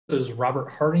is Robert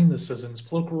Harding, the Citizens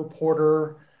political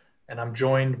reporter, and I'm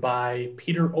joined by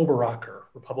Peter Oberacker,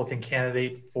 Republican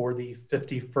candidate for the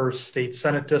 51st State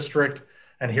Senate District.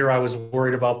 And here I was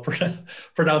worried about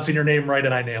pronouncing your name right,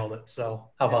 and I nailed it. So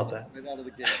how about Nailed it that? right out of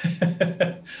the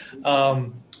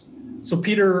gate. So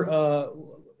Peter,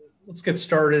 let's get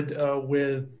started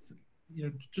with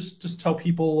just tell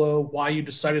people why you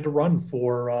decided to run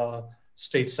for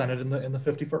state senate in the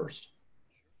 51st.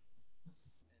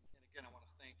 And again, I want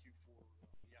to thank you for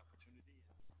the opportunity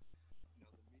and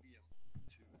the medium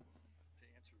to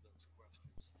answer those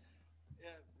questions.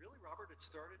 Really, Robert, it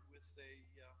started with a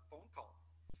phone call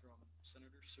from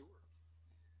Senator Seward.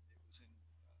 It was in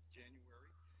January,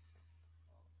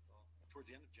 towards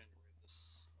the end of January of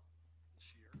this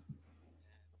year, and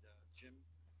Jim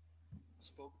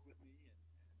spoke with me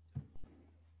and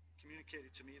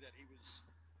communicated to me that he was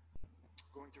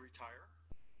going to retire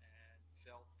and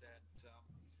felt that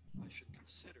I should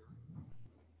consider,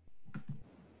 the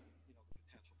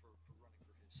potential for running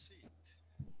for his seat.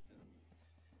 And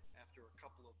after a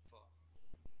couple of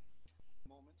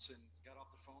moments, and got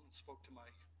off the phone and spoke to my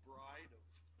bride of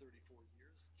 34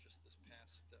 years, just this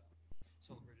past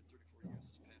celebrated 34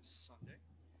 years this past Sunday.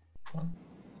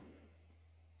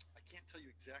 I can't tell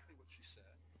you exactly what she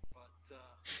said, but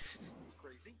it was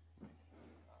crazy.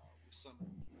 With some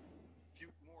few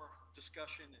more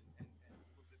discussion and a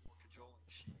little bit more cajoling,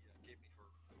 she gave me her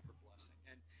blessing.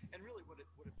 And really, what it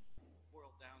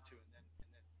boiled down to, and then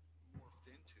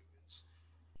morphed into, is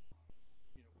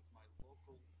with my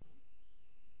local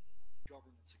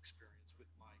governance experience,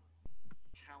 with my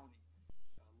county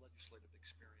legislative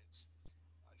experience,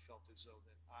 I felt as though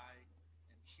that I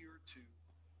am here to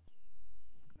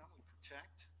not only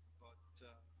protect, but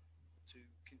to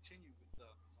continue with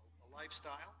a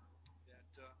lifestyle that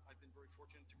I've been very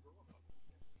fortunate to grow up under,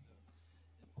 and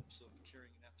in hopes of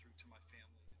carrying that through to my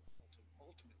family and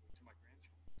ultimately to my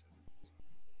grandchildren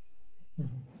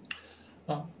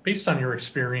too. Based on your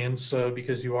experience,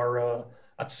 because you are a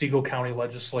Siegel County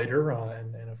legislator,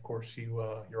 and of course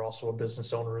you're also a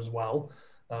business owner as well.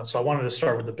 So I wanted to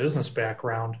start with the business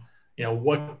background. I'm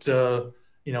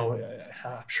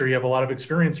sure you have a lot of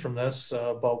experience from this,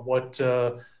 but what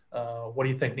do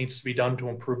you think needs to be done to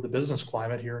improve the business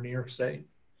climate here in New York State?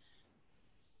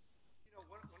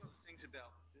 One of the things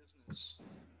about business,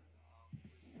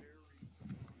 we're very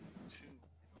in tune.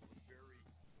 We're very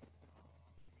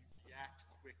we react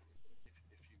quickly,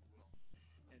 if you will.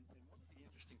 And one of the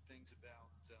interesting things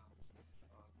about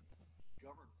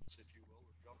governance, if you will,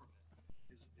 or government,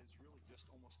 is really just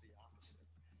almost the opposite.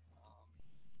 Um,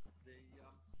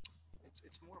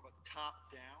 it's more of a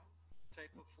top-down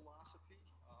type of philosophy,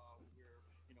 where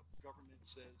government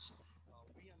says,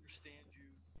 we understand you,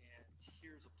 and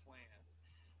here's a plan.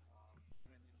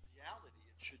 When in reality,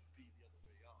 it should be the other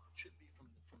way up. It should be from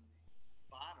the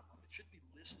bottom up. It should be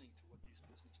listening to what these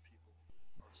business people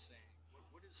are saying.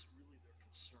 What is really their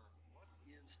concern? What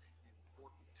is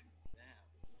important to them?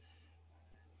 And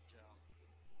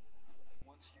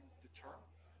once you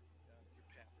determine your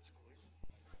path is clear,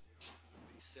 you'll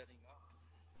be setting up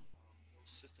those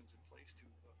systems in place to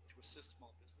assist small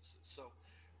businesses. So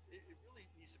it really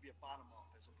needs to be a bottom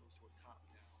up as opposed to a top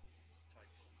down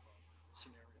type of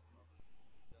scenario.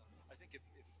 I think if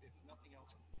nothing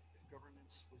else, if government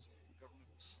was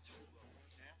to learn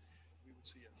that, we would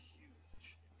see a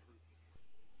huge improvement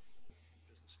in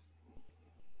business.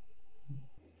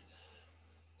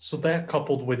 So that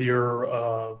coupled with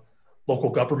your local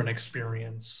government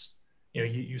experience,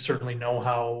 you certainly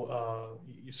know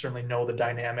you certainly know the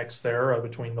dynamics there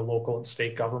between the local and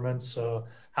state governments.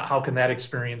 How can that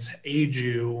experience aid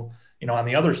you, on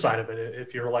the other side of it,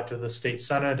 if you're elected to the state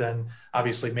senate and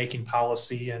obviously making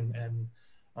policy and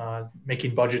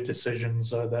making budget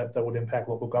decisions that would impact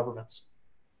local governments?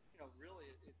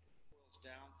 Really, it boils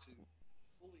down to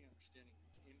fully understanding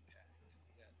the impact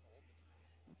that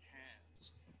Albany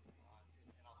has.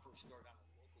 And I'll first start on a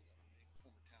local level, being a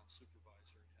former town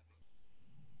supervisor and having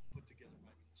put together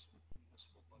my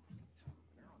municipal budget for the town of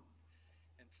Maryland,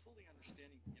 and fully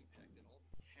understanding the impact that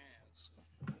Albany has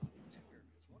in two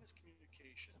areas. One is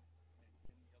communication,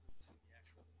 and the other is in the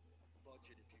actual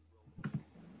budget, if you will, that are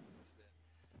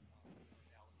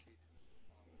allocated.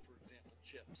 For example,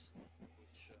 CHIPS,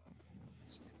 which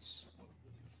is what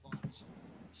really funds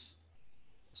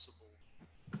municipal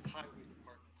highway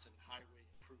departments and highway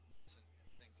improvements and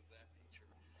things of that nature.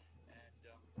 And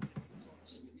it was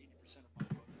almost 80% of my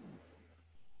budget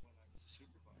when I was a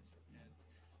supervisor. And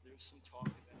there's some talk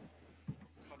about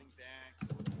cutting back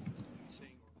or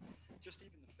reducing, or just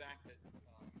even the fact that we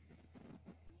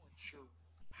weren't sure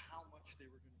how much they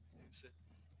were going to reduce it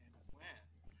and when.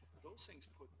 those things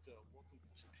put local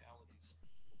municipalities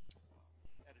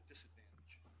at a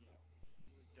disadvantage. You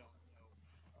really don't know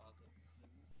the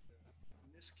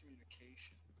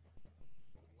miscommunication,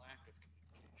 the lack of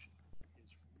communication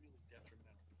is really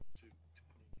detrimental to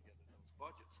putting together those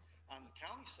budgets. On the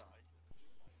county side,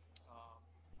 um,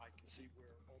 I can see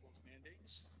where all those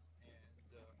mandates and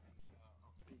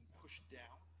are being pushed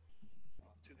down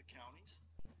to the counties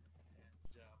and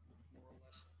more or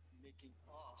less making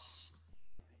us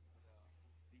the uh,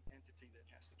 the entity that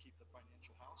has to keep the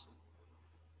financial house in order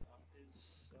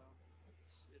is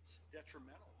it's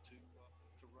detrimental to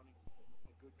running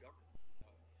a good government,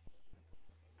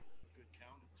 a good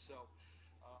county. So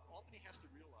Albany has to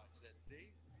realize that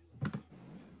they really do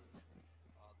impact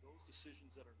those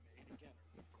decisions that are made. Again,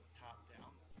 are from the top down,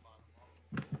 not bottom up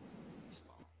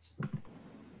response.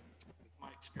 With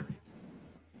my experience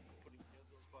putting together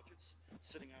those budgets,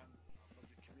 sitting on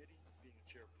budget committee, being a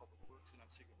chair of public works in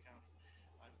Otsego County,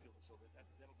 I feel as though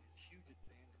that'll be a huge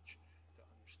advantage to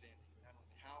understanding not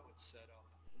only how it's set up,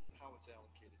 how it's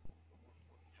allocated, but more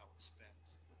importantly, how it's spent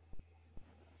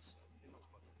in those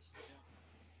budgets. Yeah.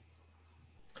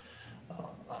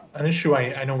 An issue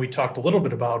I know we talked a little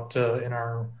bit about in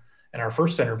our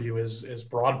first interview is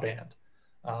broadband,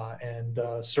 and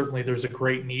certainly there's a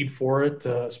great need for it,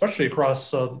 especially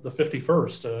across the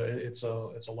 51st.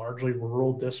 It's a largely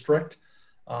rural district,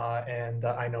 and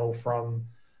I know from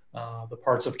the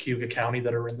parts of Cayuga County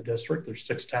that are in the district. There's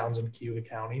 6 towns in Cayuga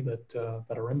County that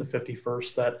are in the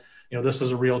 51st. That this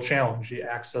is a real challenge. The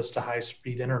access to high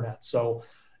speed internet. So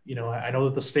I know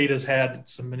that the state has had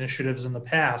some initiatives in the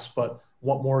past, but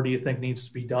what more do you think needs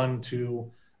to be done to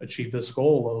achieve this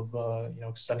goal of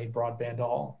extending broadband to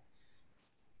all?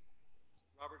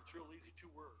 Robert, it's real easy. 2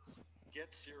 words: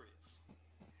 get serious.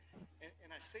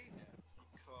 And I say that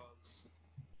because,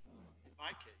 in my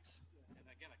case, and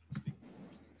again, I can speak from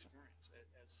personal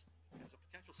experience, as a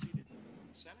potential seated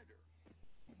senator,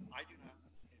 I do not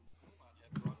and will not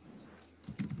have broadband service in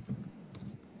my office.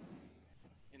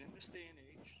 And in this day and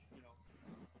age,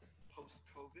 post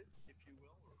COVID, if you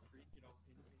will, or pre,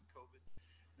 in COVID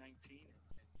 19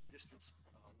 and distance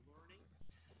learning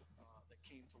that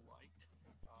came to light.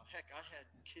 Heck, I had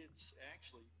kids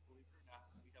actually, believe it or not,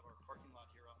 we have our parking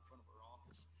lot here out in front of our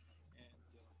office,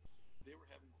 and they were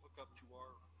having to hook up to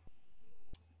our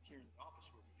here in the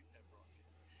office where we do have broadband.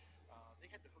 They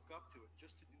had to hook up to it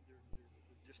just to do their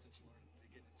distance learning to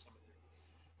get in some of their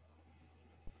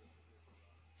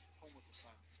homework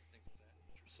assignments and things of that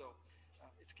nature. So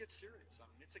it gets serious. I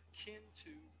mean, it's akin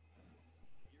to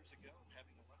years ago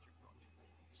having electric brought to your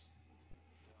house.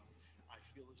 And, I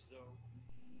feel as though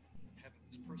having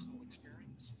this personal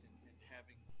experience and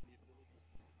having the ability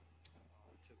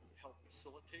to help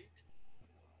facilitate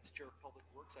as chair of public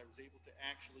works, I was able to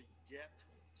actually get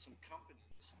some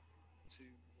companies to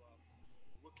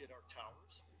look at our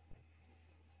towers,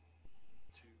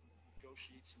 to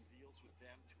negotiate some deals with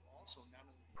them, to also not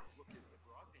only look at the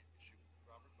broadband issue,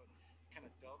 Robert, but kind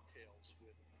of dovetails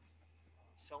with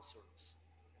cell service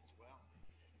as well.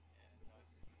 And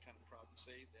I'm kind of proud to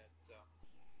say that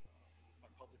with my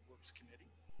public works committee,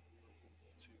 we were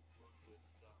able to work with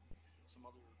some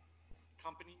other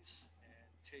companies and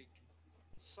take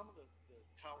some of the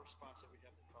tower spots that we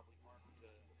have that probably aren't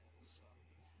as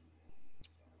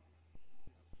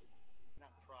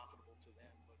not profitable to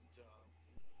them, but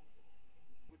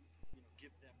wouldn't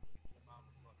give them the amount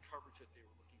of coverage that they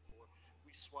were looking for.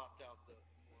 We swapped out the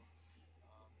more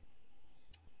um,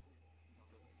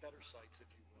 the better sites, if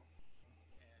you will,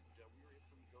 and we were able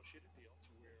to negotiate a deal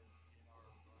to where in our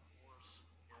Morris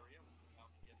area we were now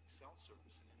getting cell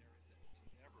service in an area that was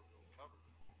never really covered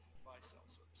by cell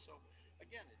service. So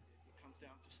again, it comes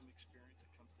down to some experience.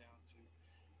 It comes down to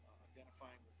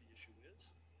identifying what the issue is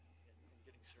and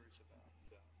getting serious about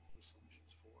the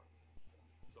solutions for it.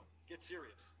 So get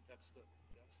serious. That's the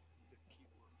key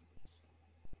word for this.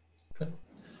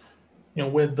 Okay.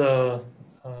 With the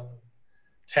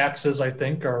taxes, I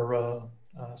think are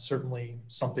certainly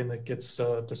something that gets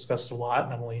discussed a lot,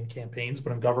 not only in campaigns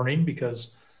but in governing,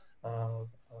 because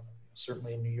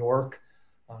certainly in New York,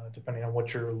 depending on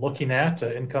what you're looking at,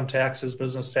 income taxes,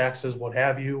 business taxes, what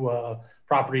have you,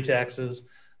 property taxes.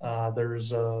 There's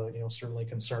certainly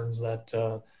concerns that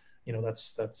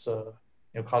that's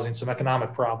causing some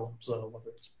economic problems, whether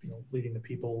it's leading to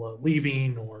people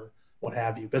leaving or what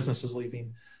have you, businesses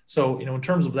leaving. So in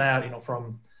terms of that,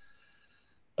 from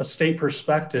a state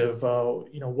perspective,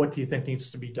 what do you think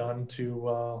needs to be done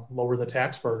to lower the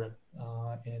tax burden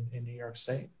in New York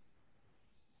State?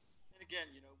 And again,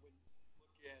 when you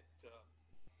look at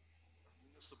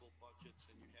municipal budgets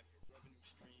and you have your revenue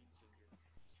streams and your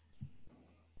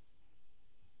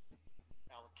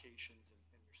allocations and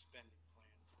your spending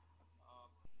plans. Um,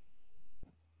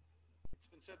 it's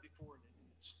been said before, and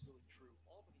it's really true.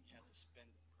 Albany has a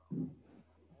spending problem.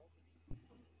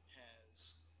 Albany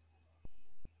has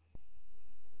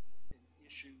an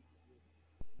issue with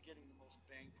getting the most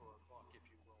bang for our buck, if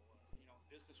you will. In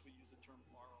business we use the term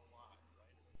ROI,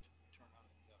 right? Return on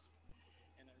investment.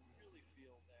 And I really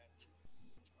feel that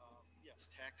yes,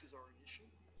 taxes are an issue,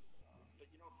 but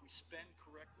if we spend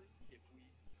correctly, if we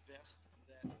invest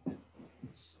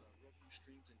those revenue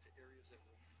streams into areas that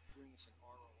will bring us an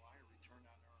ROI, a return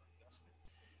on our investment,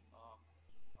 um,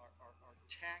 our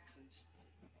taxes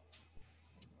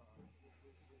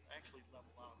will actually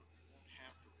level out, and we won't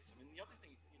have to raise them. And the other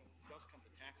thing, when it does come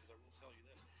to taxes, I will tell you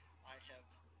this: I have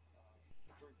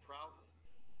very proudly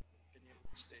been able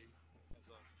to stay as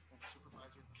a former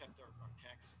supervisor, kept our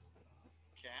tax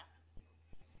cap,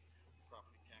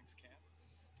 property tax cap,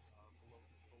 below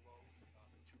the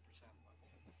 2% level.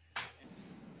 And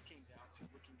it came down to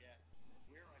looking at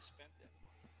where I spent that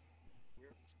money, where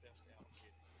it was best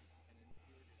allocated, and then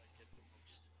where did I get the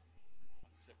most,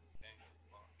 use that word, bang for the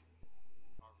buck,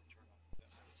 our return on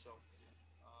investment. So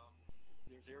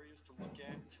there's areas to look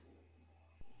at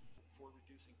for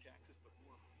reducing taxes, but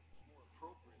more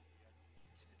appropriately, I believe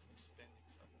it's the spending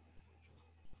side of the equation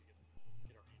to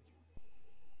get our hands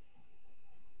around.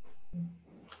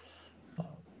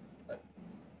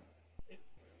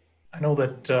 I know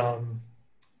that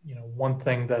one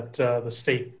thing that the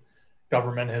state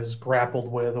government has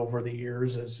grappled with over the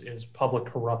years is public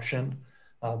corruption.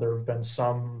 There have been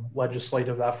some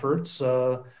legislative efforts,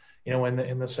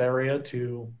 in this area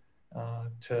to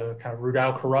kind of root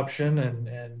out corruption and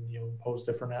impose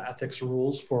different ethics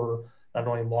rules for not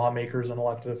only lawmakers and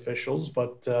elected officials,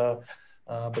 but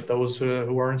those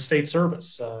who are in state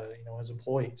service, as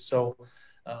employees. So,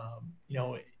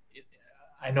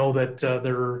 I know that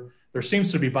there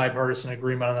seems to be bipartisan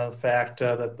agreement on the fact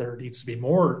that there needs to be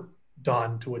more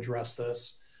done to address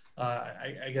this.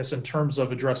 I guess in terms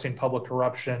of addressing public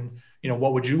corruption,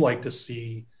 what would you like to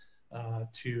see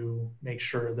to make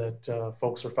sure that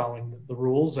folks are following the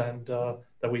rules and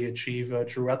that we achieve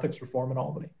true ethics reform in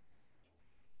Albany?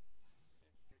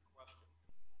 Great question.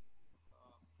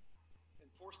 Um,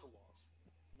 enforce the laws.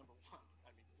 Number one,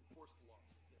 I mean, enforce the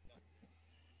laws.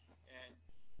 And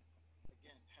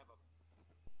again, have an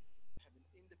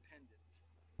independent,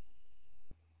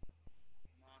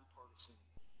 nonpartisan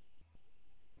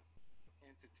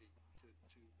entity to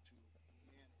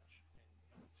manage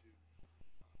and to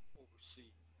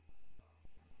oversee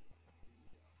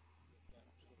that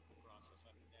political process.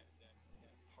 I mean, that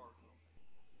part of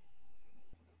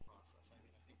the process. I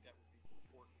mean, I think that would be an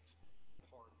important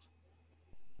part to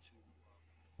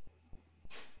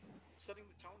setting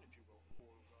the tone, if you will, for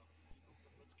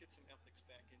let's get some ethics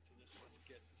back into this. Let's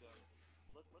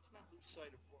not lose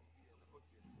sight of what we are put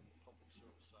here for, the public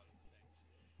service side of things.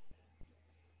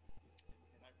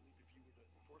 And I believe if you were to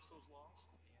enforce those laws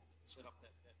and set up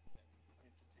that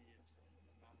entity as a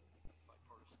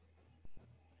non-bipartisan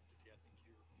entity, I think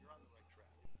you're on the right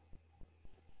track.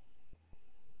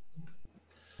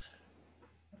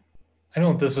 I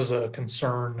know that this is a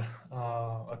concern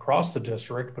across the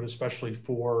district, but especially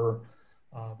for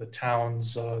the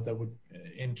towns that would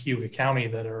in Cayuga County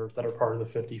that are part of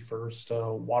the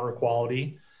 51st. Water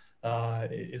quality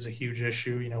is a huge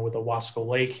issue, with the Wasco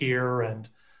Lake here, and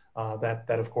that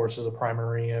of course is a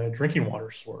primary drinking water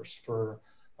source for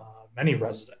many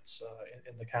residents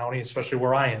in the county, especially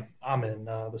where I am. I'm in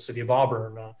the city of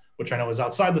Auburn, which I know is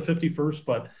outside the 51st,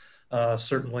 but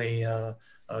certainly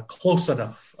close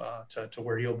enough to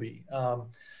where you'll be.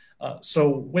 So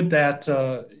with that,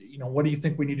 what do you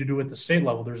think we need to do at the state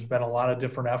level? There's been a lot of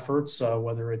different efforts,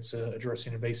 whether it's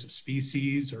addressing invasive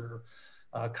species or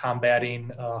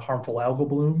combating harmful algal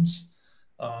blooms.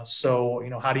 So,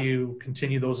 how do you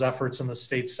continue those efforts in the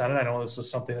state Senate? I know this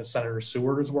is something that Senator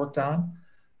Seward has worked on.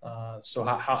 So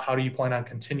how do you plan on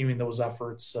continuing those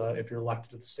efforts if you're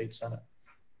elected to the state Senate?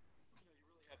 You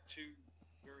really have two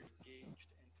very engaged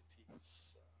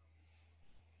entities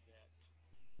that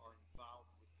are involved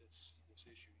with this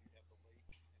issue. You have the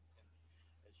lake, and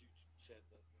as you said,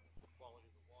 the quality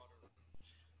of the water,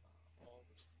 all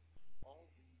the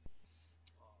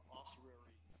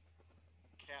ossuary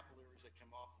capillaries that come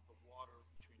off of the water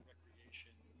between recreation,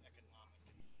 economic,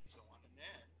 and so on. And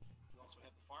then you also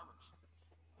have the farmers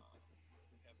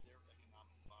who have their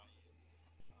economic buy-in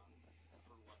on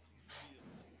fertilizing the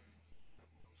fields and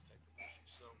those type of issues.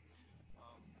 So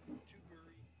two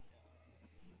very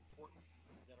important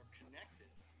that are connected.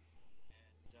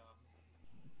 And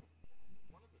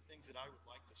one of the things that I would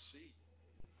like to see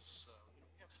is, we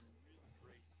have some really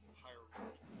great higher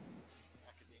learning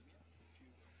academia,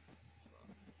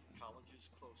 is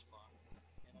close by.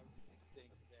 And I really think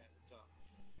that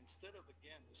instead of,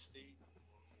 again, the state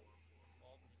or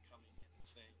Albany coming in and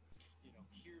saying,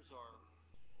 here's our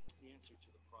answer to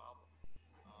the problem,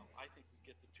 I think we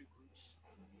get the two groups,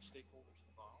 the stakeholders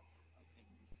involved. I think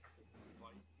we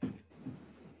invite academia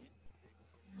in. They would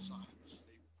bring the science.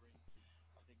 They would bring,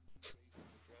 I think, new ways of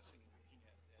addressing and looking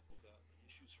at the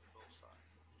issues from both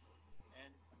sides.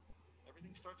 And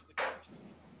everything starts with a conversation.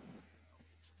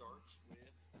 It starts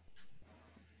with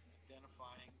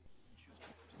identifying issues on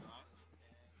both sides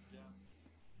and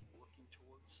working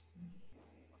towards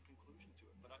a conclusion to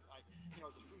it. But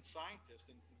as a food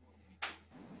scientist, and what we do,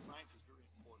 science is very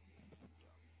important.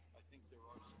 And I think there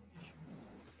are some issues, and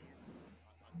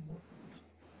I'm aware of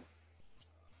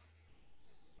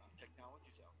some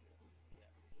technologies out there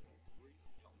that will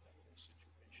greatly help that whole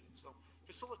situation. So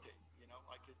facilitate.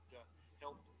 I could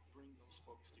help bring those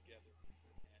folks together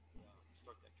and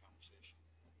start that conversation.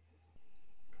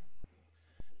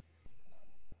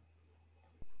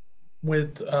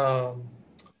 With uh,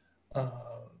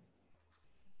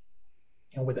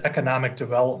 with economic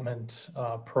development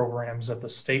programs at the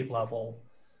state level,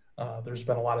 there's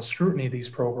been a lot of scrutiny of these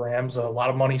programs, a lot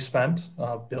of money spent,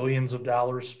 billions of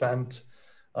dollars spent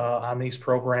on these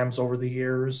programs over the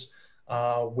years.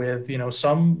 With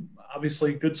some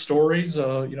obviously good stories,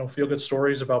 feel good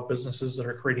stories about businesses that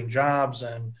are creating jobs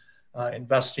and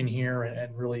investing here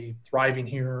and really thriving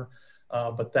here.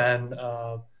 But then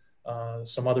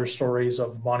some other stories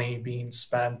of money being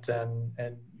spent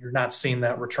and you're not seeing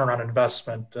that return on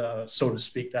investment, so to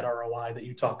speak, that ROI that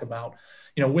you talk about.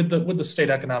 With the state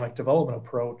economic development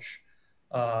approach,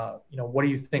 what do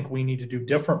you think we need to do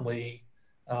differently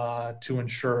to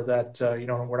ensure that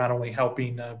we're not only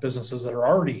helping businesses that are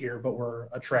already here, but we're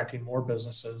attracting more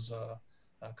businesses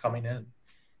coming in?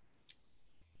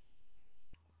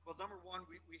 Well, number one,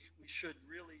 we should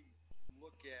really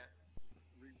look at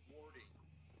rewarding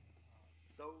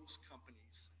those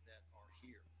companies that are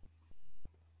here.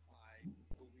 I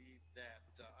believe that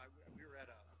we were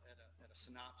at a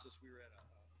synopsis. We were at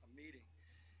a meeting,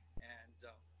 and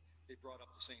they brought up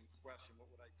the same question: what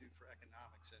would I do for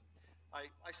economics? And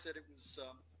I said it was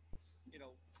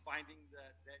finding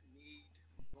that need,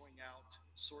 going out,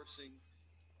 sourcing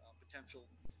potential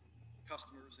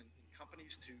customers and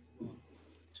companies to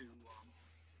um,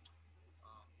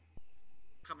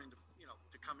 come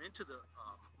into the.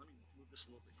 Let me move this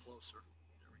a little bit closer.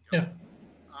 There we go. Yeah.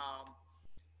 Um,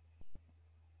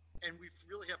 and we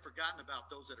really have forgotten about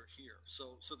those that are here.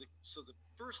 So the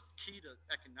first key to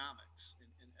economics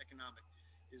and economic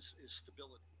is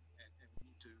stability, and we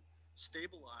need to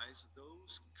stabilize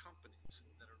those companies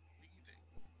that are leaving New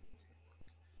York.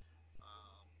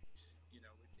 Um,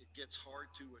 it gets hard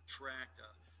to attract.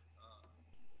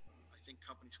 I think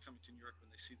companies coming to New York when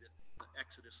they see the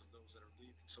exodus of those that are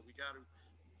leaving. So we got to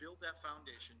build that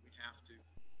foundation. We have to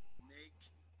make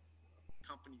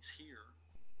companies here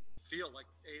feel like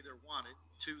they're wanted,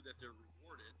 two, that they're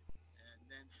rewarded, and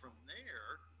then from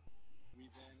there we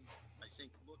then, I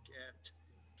think, look at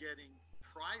getting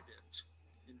private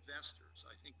investors.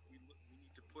 I think we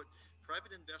need to put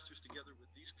private investors together with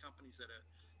these companies that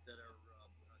are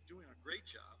doing a great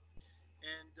job,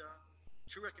 and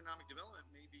true economic development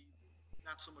may be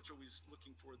not so much always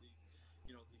looking for the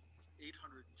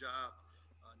 800 job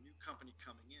new company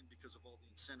coming in because of all the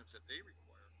incentives that they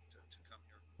require to come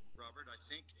here. Robert, I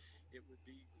think it would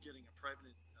be getting a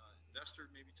private investor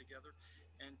maybe together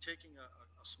and taking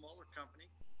a smaller company,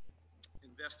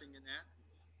 investing in that,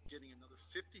 getting another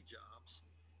 50 jobs,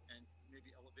 and maybe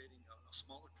elevating a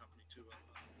smaller company to a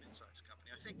mid-sized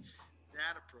company. I think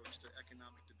that approach to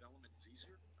economic development is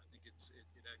easier. I think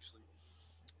it actually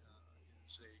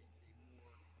is a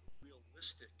more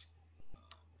realistic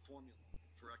formula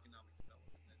for economic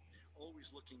development than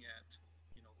always looking at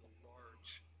the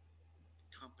large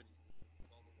company with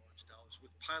all the large dollars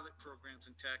with pilot programs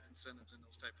and tax incentives and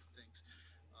those type of things.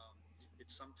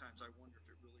 It's sometimes I wonder if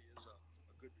it really is a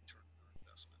good return on our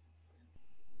investment.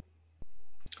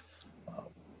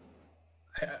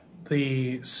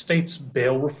 The state's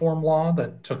bail reform law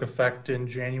that took effect in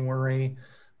January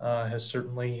has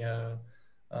certainly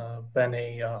been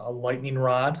a lightning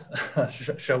rod,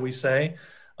 shall we say.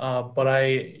 But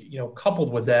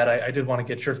coupled with that, I did want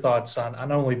to get your thoughts on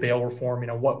not only bail reform,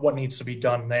 what needs to be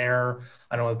done there.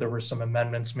 I know that there were some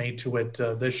amendments made to it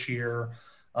this year,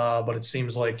 but it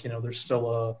seems like, there's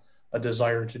still a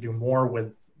desire to do more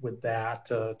with that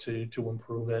to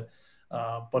improve it.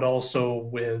 But also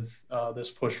with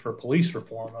this push for police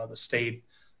reform, the state,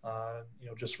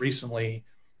 just recently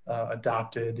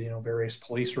adopted, various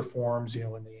police reforms,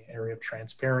 in the area of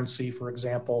transparency, for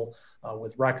example,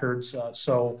 with records.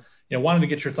 Wanted to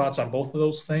get your thoughts on both of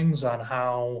those things, on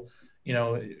how, you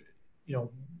know,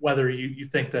 whether you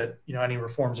think that any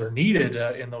reforms are needed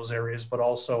in those areas, but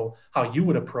also how you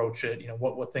would approach it.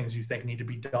 What things you think need to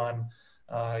be done.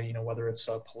 Whether it's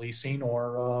policing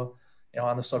or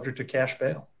on the subject of cash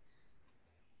bail.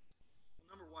 Well,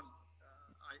 number one,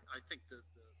 I think the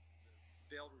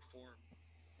bail reform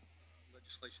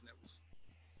legislation that was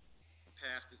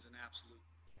passed is an absolute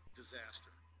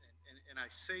disaster. And I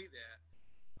say that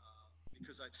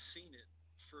because I've seen it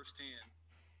firsthand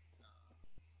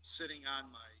sitting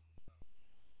on my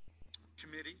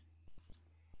committee,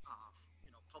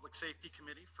 public safety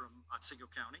committee from Otsego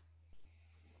County.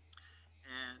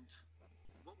 And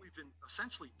what we've been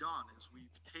essentially done is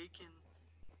we've taken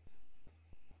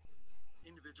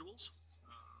individuals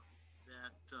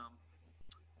that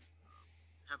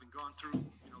having gone through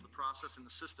the process in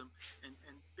the system and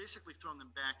basically thrown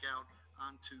them back out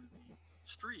onto the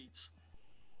streets,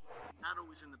 not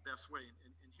always in the best way.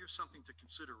 And here's something to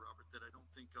consider, Robert, that I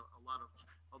don't think a lot of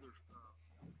other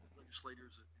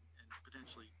legislators and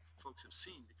potentially folks have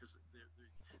seen because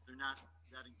they're not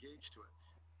that engaged to it.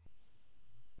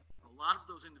 A lot of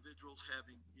those individuals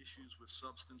having issues with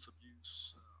substance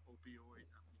abuse, opioid,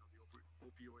 the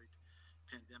opioid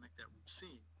pandemic that we've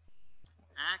seen,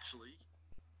 actually,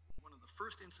 one of the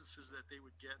first instances that they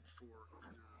would get for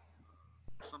either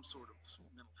some sort of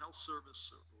mental health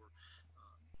service or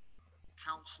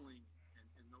counseling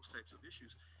and those types of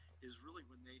issues is really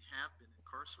when they have been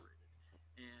incarcerated.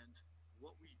 And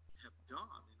what we have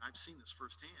done, and I've seen this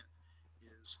firsthand,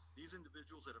 is these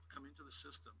individuals that have come into the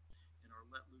system and are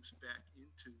let loose back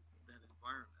into that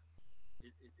environment,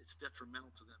 it's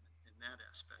detrimental to them in that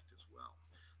aspect as well.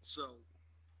 So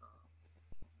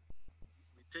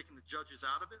we've taken the judges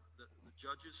out of it. The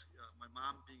judges, my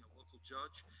mom being a local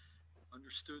judge,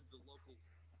 understood the local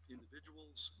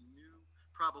individuals, knew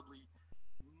probably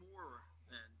more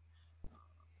than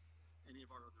any of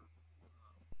our other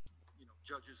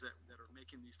judges that are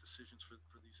making these decisions for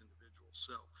these individuals.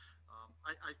 So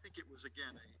I think it was,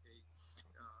 again,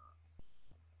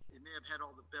 it may have had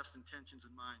all the best intentions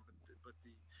in mind, but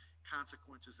the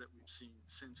consequences that we've seen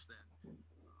since then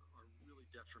are really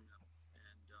detrimental.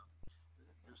 And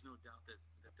there's no doubt that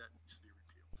needs to be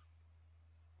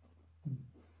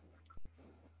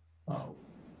repealed.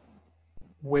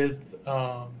 With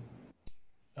uh,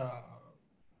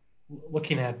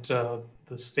 looking at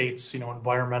the state's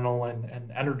environmental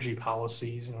and energy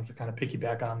policies, to kind of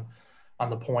piggyback on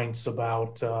the points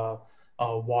about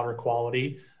water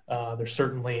quality, there's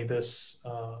certainly this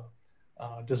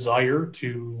desire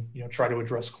to try to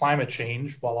address climate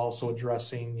change while also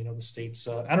addressing the state's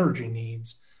energy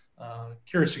needs.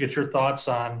 Curious to get your thoughts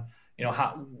on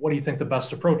what do you think the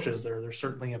best approach is there? There's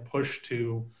certainly a push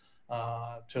to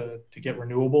get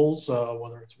renewables,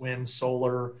 whether it's wind,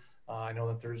 solar. I know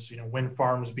that there's wind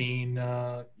farms being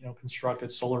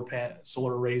constructed, solar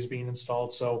arrays being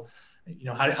installed. So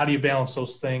how do you balance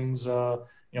those things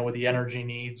with the energy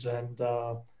needs and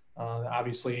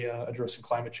obviously addressing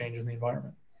climate change in the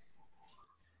environment?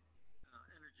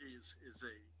 Energy is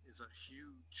a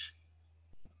huge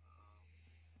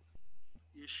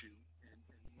issue and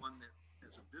one that,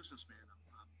 as a businessman,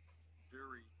 I'm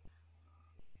very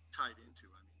tied into.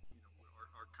 I mean,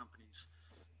 our companies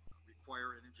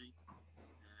require energy,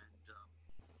 and the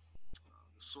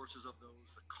sources of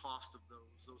those, the cost of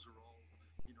those are all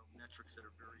metrics that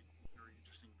are very, very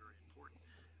interesting, very important.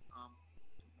 Um,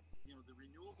 the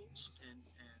renewables and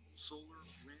solar,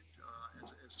 wind.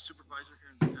 As a supervisor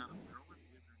here in the town of Maryland,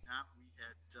 believe it or not, we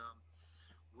had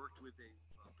worked with a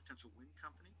potential wind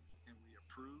company, and we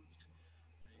approved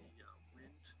a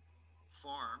wind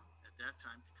farm at that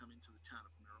time to come into the town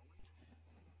of Maryland.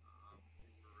 We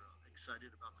were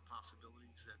excited about the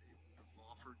possibilities that it would have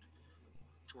offered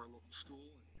to our local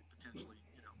school and potentially,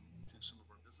 to some of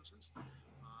our businesses.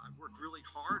 I've worked really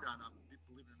hard on,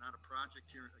 believe it or not, a project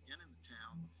here again in the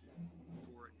town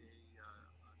for a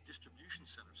distribution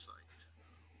center site.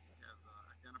 We have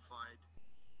identified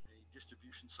a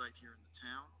distribution site here in the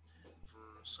town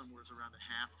for somewhere around a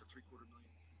half to 3/4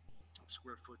 million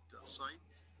square foot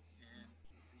site, and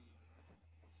the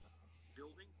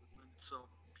building would lend itself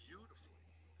beautifully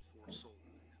for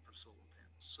solar and for solar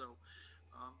panels. So,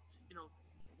 um, you know,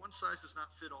 one size does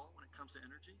not fit all when it comes to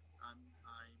energy. I'm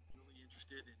really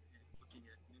interested in looking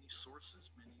at many sources,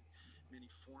 many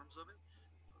forms of it.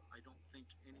 I don't think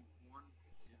any one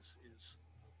is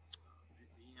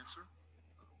the answer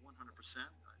 100%.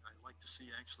 I like to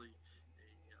see actually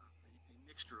a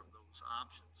mixture of those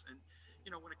options. And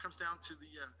when it comes down to the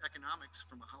economics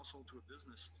from a household to a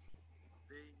business,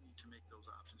 they need to make those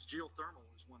options. Geothermal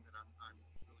is one that I'm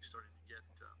really starting to get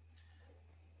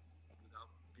without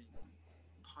being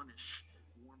punished,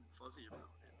 warm and fuzzy about.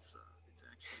 It's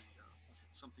actually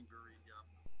something very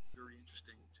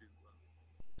interesting to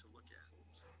look at.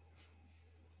 So,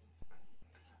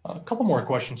 A couple more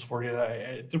questions for you.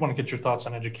 I did want to get your thoughts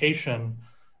on education.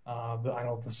 I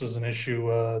know this is an issue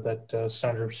that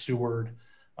Senator Seward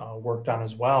worked on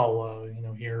as well.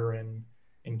 Here in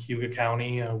Cuga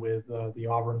County with the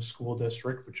Auburn School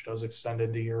District, which does extend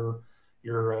into your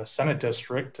Senate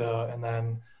district, and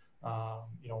then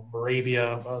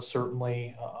Moravia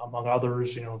certainly among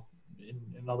others. In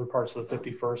other parts of the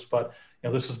 51st, but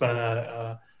this has been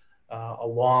a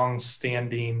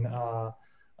long-standing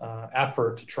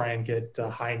effort to try and get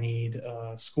high need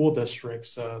school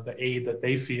districts the aid that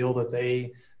they feel that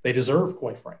they deserve,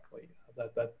 quite frankly,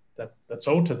 that's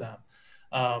owed to them.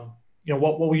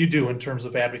 What will you do in terms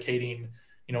of advocating,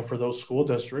 for those school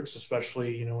districts,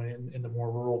 especially in the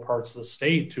more rural parts of the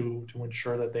state, to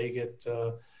ensure that they get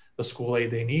the school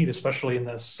aid they need, especially in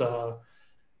this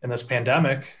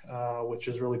pandemic, which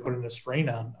is really putting a strain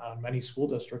on many school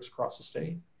districts across the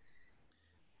state.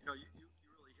 you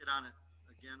really hit on it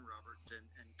again, Robert. And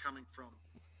coming from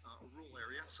a rural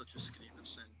area such as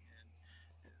Skenevis, and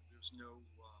there's no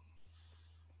uh,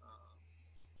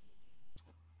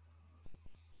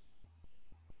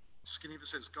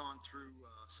 Skenevis has gone through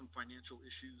some financial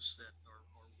issues that are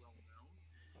well known,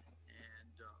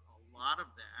 and a lot of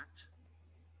that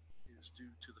is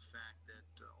due to the fact that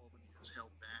Albany has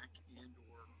held back and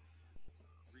or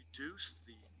reduced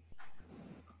the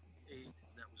aid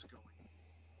that was going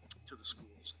to the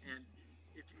schools. And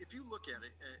if you look at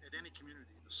any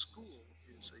community, the school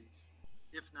is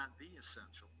if not the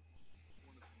essential,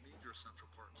 one of the major essential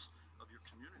parts of your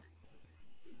community.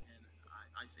 And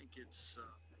I think it's a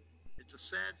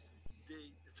sad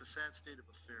it's a sad state of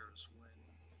affairs when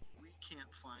we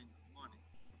can't find the money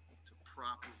to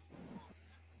properly fund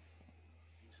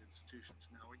these institutions.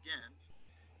 Now, again,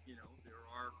 there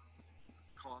are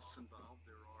costs involved,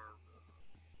 there are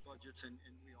budgets, and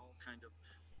we all kind of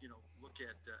look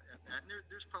at that. And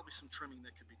there's probably some trimming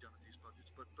that could be done at these budgets,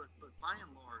 but by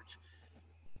and large,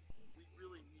 we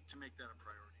really need to make that a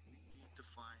priority. We need to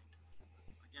find,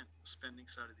 again, the spending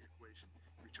side of the equation,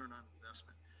 return on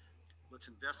investment. Let's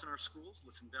invest in our schools.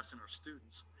 Let's invest in our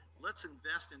students. Let's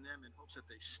invest in them in hopes that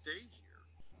they stay here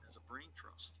as a brain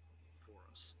trust for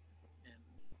us. And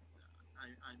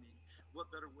I mean, what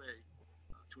better way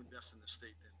to invest in the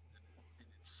state than in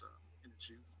its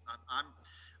youth?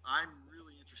 I'm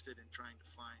really interested in trying to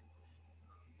find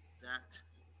that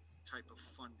type of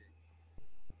funding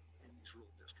in these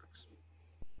rural districts.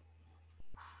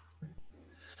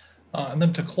 And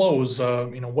then to close,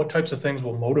 what types of things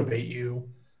will motivate you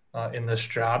in this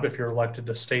job if you're elected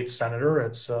to state senator?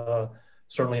 It's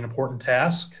certainly an important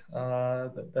task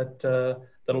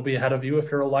that'll be ahead of you if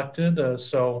you're elected.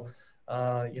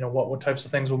 What types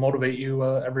of things will motivate you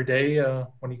every day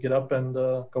when you get up and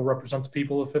go represent the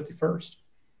people of 51st? The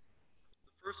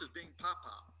first is being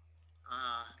Papa.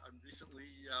 I recently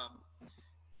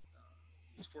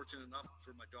was fortunate enough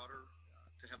for my daughter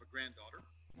to have a granddaughter,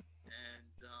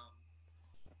 and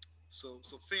so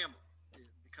family, it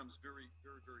becomes very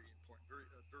important,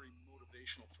 very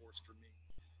motivational force for me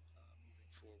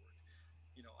moving forward.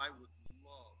 I would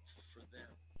love for them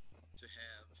to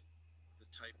have the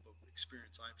type of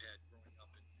experience I've had growing up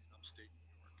in upstate New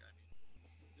York. I mean,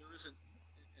 there isn't,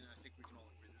 and I think we can all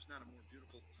agree, there's not a more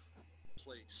beautiful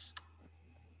place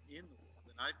in the world.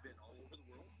 And I've been all over the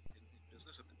world in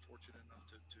business. I've been fortunate enough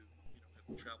to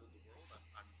have traveled the world.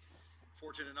 I'm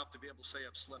fortunate enough to be able to say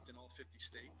I've slept in all 50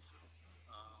 states.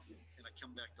 And I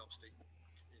come back to upstate New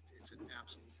York. It's an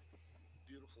absolute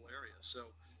beautiful area. So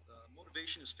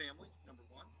motivation is family, number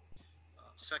one.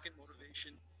 Second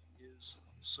motivation is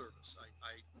service. I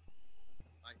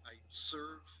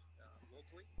serve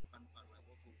locally. I'm on my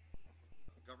local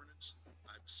governance.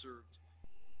 I've served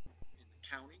in the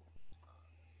county.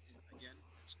 Again,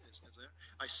 as there.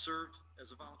 I served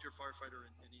as a volunteer firefighter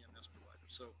and EMS provider.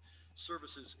 So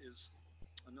service is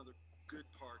another good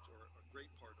part or a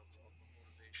great part of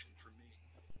motivation for me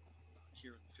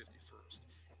here in the 51st.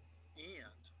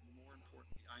 And more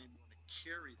importantly, I am going to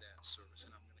carry that service,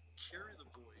 and I'm going to carry the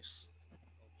voice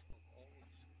of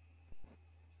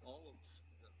all of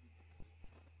the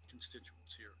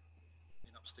constituents here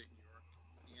in upstate New York,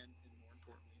 and more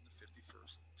importantly in the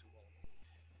 51st to all of them.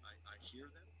 I hear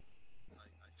them,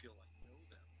 I feel I know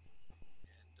them,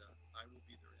 and I will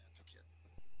be their advocate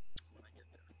when I get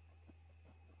there.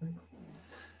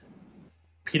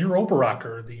 Peter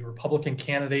Oberacker, the Republican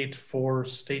candidate for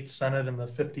state senate in the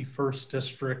 51st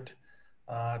district.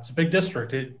 It's a big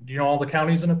district. Do you know all the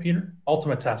counties in it, Peter?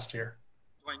 Ultimate test here.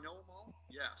 Do I know them all?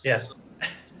 Yes. Yeah, So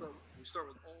we start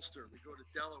with Ulster. We go to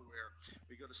Delaware.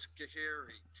 We go to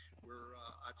Schoharie. We're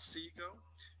Otsego.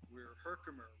 We're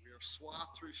Herkimer. We are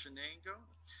Swath through Shenango.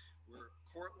 We're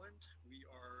Cortland. We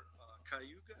are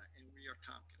Cayuga, and we are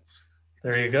Tompkins.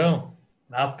 there you go.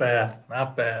 Not bad.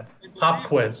 Not bad. And Pop believe me,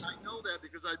 quiz. I know that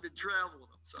because I've been traveling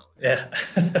them. So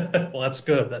Yeah. Well, that's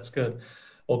good. That's good.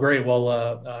 Well, great.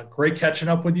 Well, great catching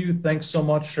up with you. Thanks so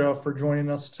much for joining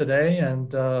us today.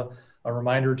 And a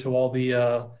reminder to all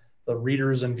the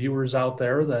readers and viewers out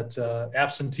there that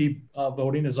absentee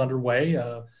voting is underway.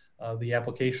 The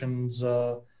applications,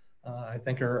 I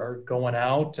think, are going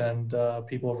out, and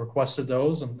people have requested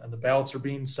those, and the ballots are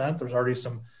being sent. There's already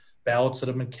some ballots that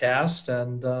have been cast,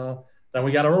 and then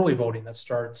we got early voting that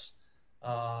starts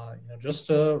just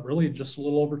really just a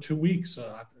little over 2 weeks.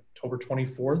 October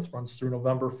 24th runs through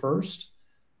November 1st.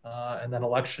 And then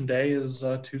election day is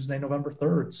Tuesday, November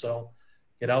 3rd. So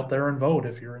get out there and vote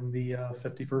if you're in the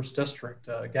 51st district.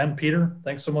 Again, Peter,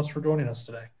 thanks so much for joining us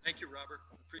today. thank you, Robert.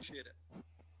 Appreciate it.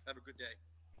 Have a good day.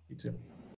 You too.